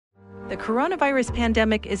The coronavirus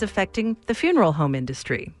pandemic is affecting the funeral home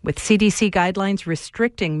industry, with CDC guidelines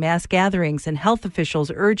restricting mass gatherings and health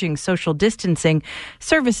officials urging social distancing.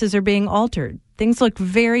 Services are being altered. Things look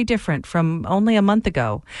very different from only a month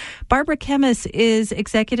ago. Barbara Kemmis is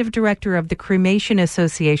Executive Director of the Cremation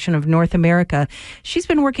Association of North America. She's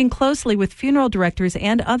been working closely with funeral directors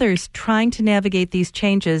and others trying to navigate these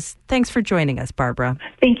changes. Thanks for joining us, Barbara.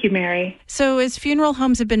 Thank you, Mary. So as funeral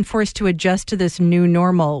homes have been forced to adjust to this new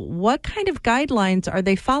normal, what kind of guidelines are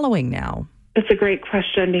they following now? It's a great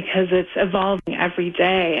question because it's evolving every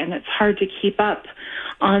day and it's hard to keep up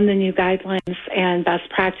on the new guidelines and best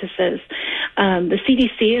practices. The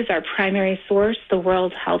CDC is our primary source, the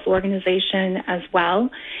World Health Organization as well.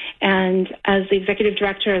 And as the executive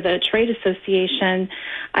director of the trade association,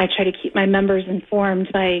 I try to keep my members informed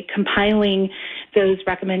by compiling those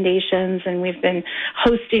recommendations. And we've been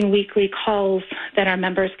hosting weekly calls that our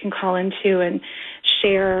members can call into and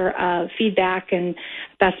share feedback and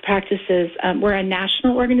best practices. We're a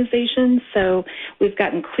national organization, so we've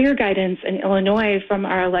gotten clear guidance in Illinois from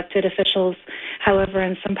our elected officials. However,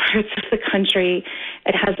 in some parts of the country,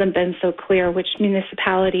 it hasn't been so clear which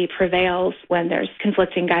municipality prevails when there's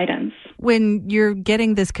conflicting guidance. When you're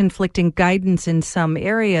getting this conflicting guidance in some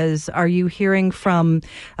areas, are you hearing from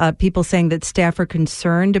people saying that staff are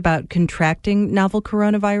concerned about contracting novel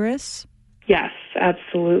coronavirus? Yes,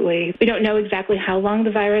 absolutely. We don't know exactly how long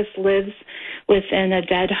the virus lives within a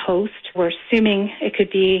dead host. We're assuming it could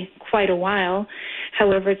be quite a while.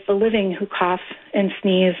 However, it's the living who cough and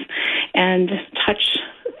sneeze and touch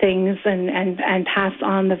things and pass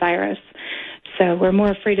on the virus. So we're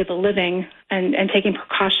more afraid of the living and taking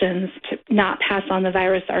precautions to not pass on the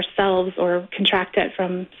virus ourselves or contract it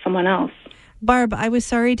from someone else. Barb, I was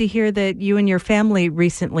sorry to hear that you and your family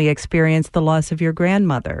recently experienced the loss of your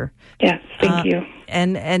grandmother. Yes, thank you.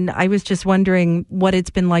 And I was just wondering what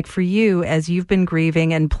it's been like for you as you've been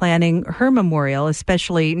grieving and planning her memorial,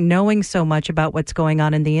 especially knowing so much about what's going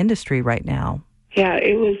on in the industry right now. Yeah,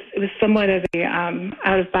 it was somewhat of a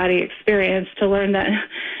out-of-body experience to learn that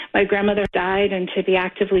my grandmother died and to be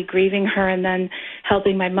actively grieving her and then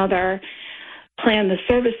helping my mother plan the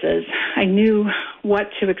services. I knew what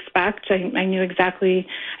to expect. I knew exactly,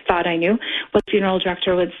 I thought I knew what the funeral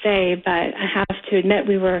director would say, but I have to admit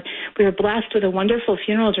we were blessed with a wonderful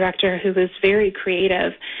funeral director who was very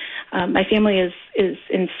creative. My family is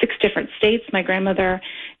in 6 different states. My grandmother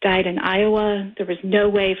died in Iowa. There was no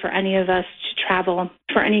way for any of us to travel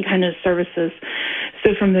for any kind of services.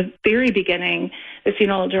 So from the very beginning, the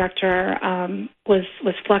funeral director was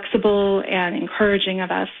flexible and encouraging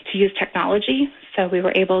of us to use technology. So we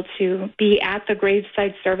were able to be at the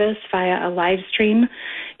graveside service via a live stream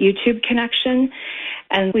YouTube connection.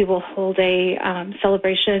 And we will hold a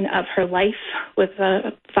celebration of her life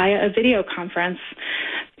via a video conference.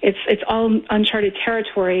 It's all uncharted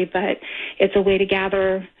territory, but it's a way to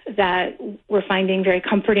gather that we're finding very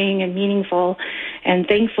comforting and meaningful, and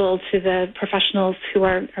thankful to the professionals who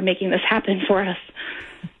are making this happen for us.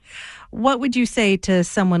 What would you say to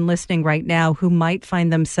someone listening right now who might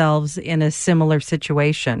find themselves in a similar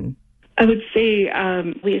situation? I would say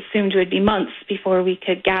we assumed it would be months before we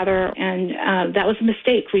could gather, and that was a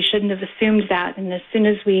mistake. We shouldn't have assumed that. And as soon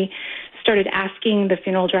as we started asking the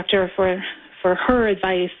funeral director for her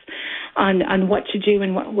advice on what to do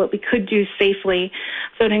and what we could do safely.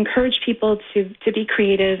 So to encourage people to be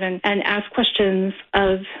creative and ask questions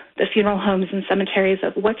of the funeral homes and cemeteries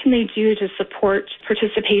of what can they do to support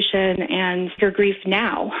participation and your grief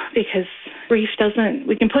now, because grief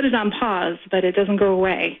we can put it on pause, but it doesn't go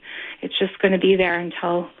away. It's just going to be there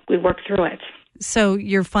until we work through it. So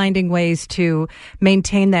you're finding ways to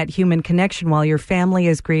maintain that human connection while your family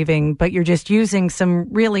is grieving, but you're just using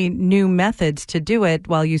some really new methods to do it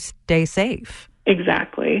while you stay safe.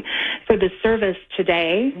 Exactly. For the service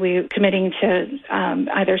today, we're committing to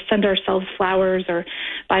either send ourselves flowers or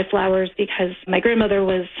buy flowers, because my grandmother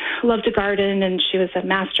loved to garden, and she was a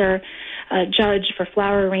master judge for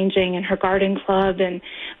flower arranging in her garden club, and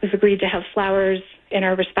we've agreed to have flowers in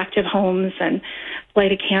our respective homes and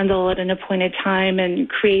light a candle at an appointed time and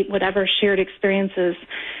create whatever shared experiences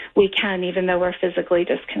we can, even though we're physically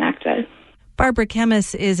disconnected. Barbara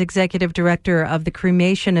Kemmis is Executive Director of the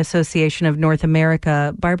Cremation Association of North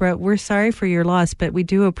America. Barbara, we're sorry for your loss, but we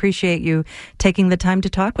do appreciate you taking the time to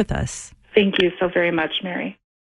talk with us. Thank you so very much, Mary.